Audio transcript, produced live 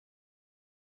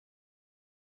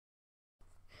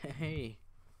Hey,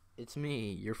 it's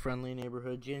me, your friendly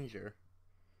neighborhood ginger.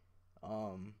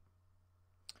 Um,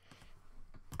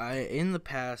 I in the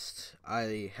past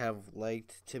I have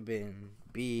liked to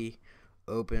be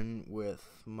open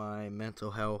with my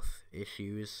mental health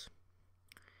issues,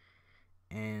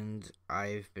 and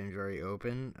I've been very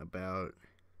open about,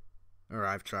 or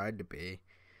I've tried to be,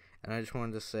 and I just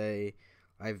wanted to say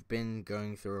I've been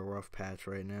going through a rough patch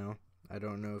right now. I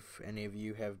don't know if any of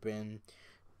you have been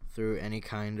through any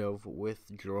kind of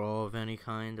withdrawal of any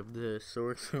kind of the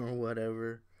sorts or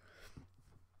whatever.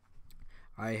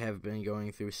 I have been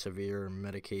going through severe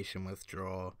medication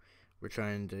withdrawal. We're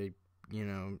trying to, you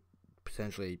know,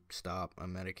 potentially stop a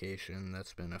medication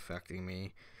that's been affecting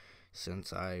me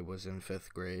since I was in 5th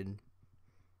grade.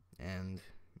 And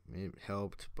it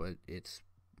helped, but it's,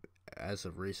 as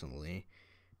of recently,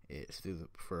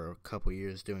 for a couple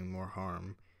years doing more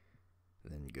harm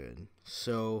than good.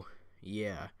 So,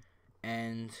 yeah.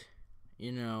 And,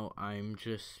 I'm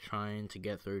just trying to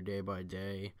get through day by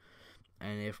day.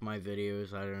 And if my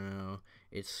videos, I don't know,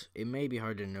 it may be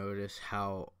hard to notice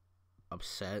how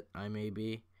upset I may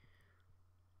be,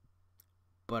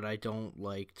 but I don't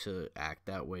like to act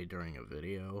that way during a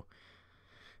video.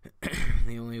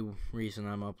 The only reason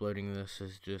I'm uploading this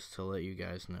is just to let you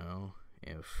guys know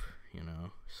if,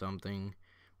 something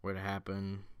were to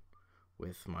happen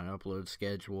with my upload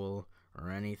schedule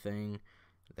or anything,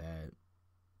 that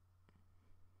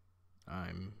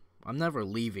I'm never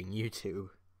leaving YouTube.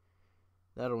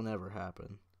 That'll never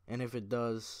happen. And if it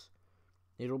does,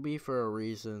 it'll be for a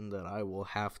reason that I will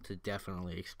have to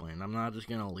definitely explain. I'm not just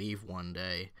going to leave one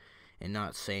day and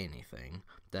not say anything.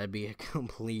 That'd be a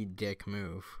complete dick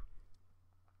move.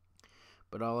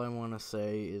 But all I want to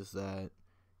say is that,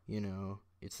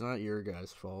 it's not your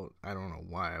guys' fault. I don't know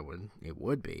why it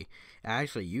would be.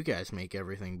 Actually, you guys make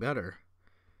everything better.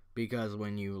 Because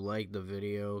when you like the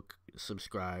video,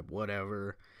 subscribe,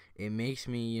 whatever, it makes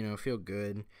me, feel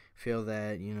good, feel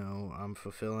that, I'm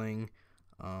fulfilling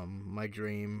my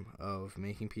dream of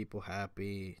making people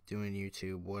happy, doing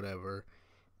YouTube, whatever.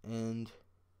 And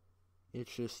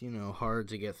it's just, hard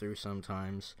to get through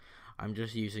sometimes. I'm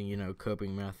just using,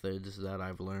 coping methods that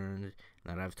I've learned,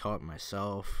 that I've taught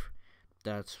myself.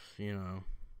 That's,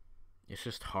 it's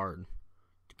just hard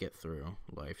to get through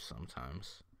life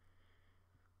sometimes.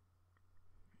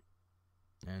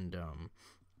 And,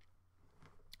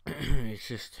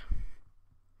 it's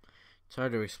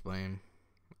hard to explain.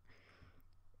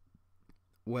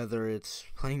 Whether it's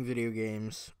playing video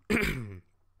games,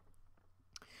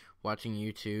 watching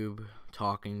YouTube,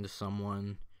 talking to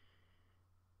someone,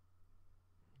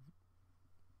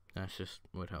 that's just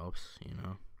what helps,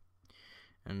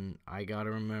 And I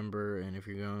gotta remember, and if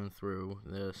you're going through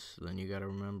this, then you gotta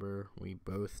remember, we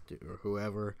both do, or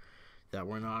whoever, that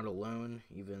we're not alone,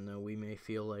 even though we may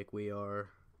feel like we are.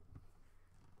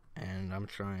 And I'm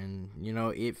trying,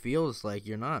 it feels like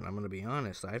you're not. I'm going to be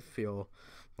honest. I feel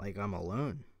like I'm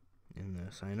alone in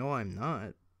this. I know I'm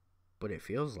not, but it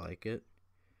feels like it.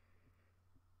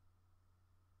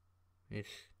 It's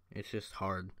just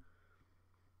hard.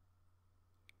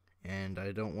 And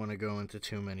I don't want to go into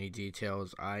too many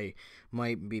details. I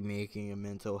might be making a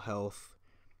mental health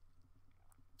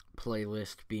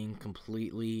playlist, being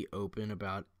completely open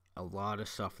about a lot of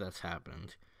stuff that's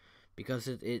happened. Because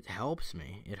it helps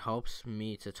me. It helps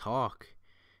me to talk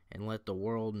and let the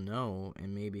world know,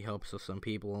 and maybe helps some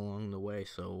people along the way.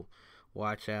 So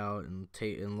watch out and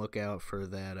look out for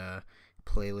that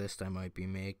playlist I might be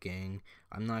making.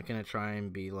 I'm not gonna try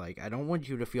and be like, I don't want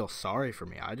you to feel sorry for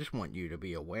me. I just want you to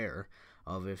be aware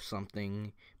of if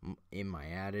something in my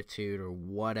attitude or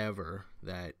whatever,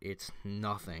 that it's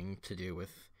nothing to do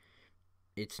with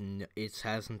it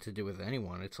hasn't to do with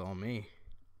anyone. It's all me.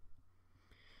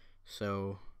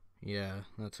 So, yeah,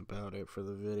 that's about it for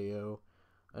the video.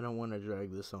 I don't want to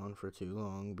drag this on for too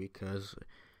long because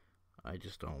I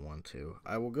just don't want to.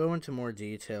 I will go into more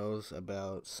details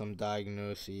about some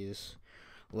diagnoses.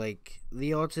 Like,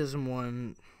 the autism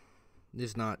one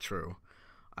is not true.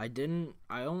 I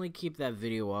only keep that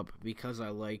video up because I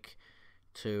like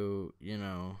to,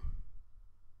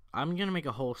 I'm going to make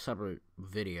a whole separate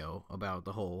video about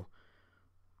the whole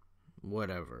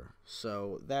whatever.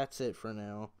 So, that's it for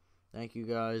now. Thank you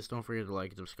guys. Don't forget to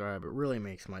like and subscribe. It really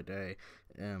makes my day,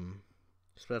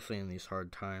 especially in these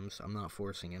hard times. I'm not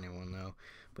forcing anyone though,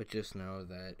 but just know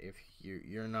that if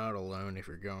you're not alone if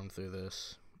you're going through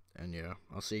this. And yeah,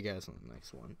 I'll see you guys in the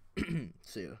next one.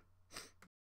 See ya.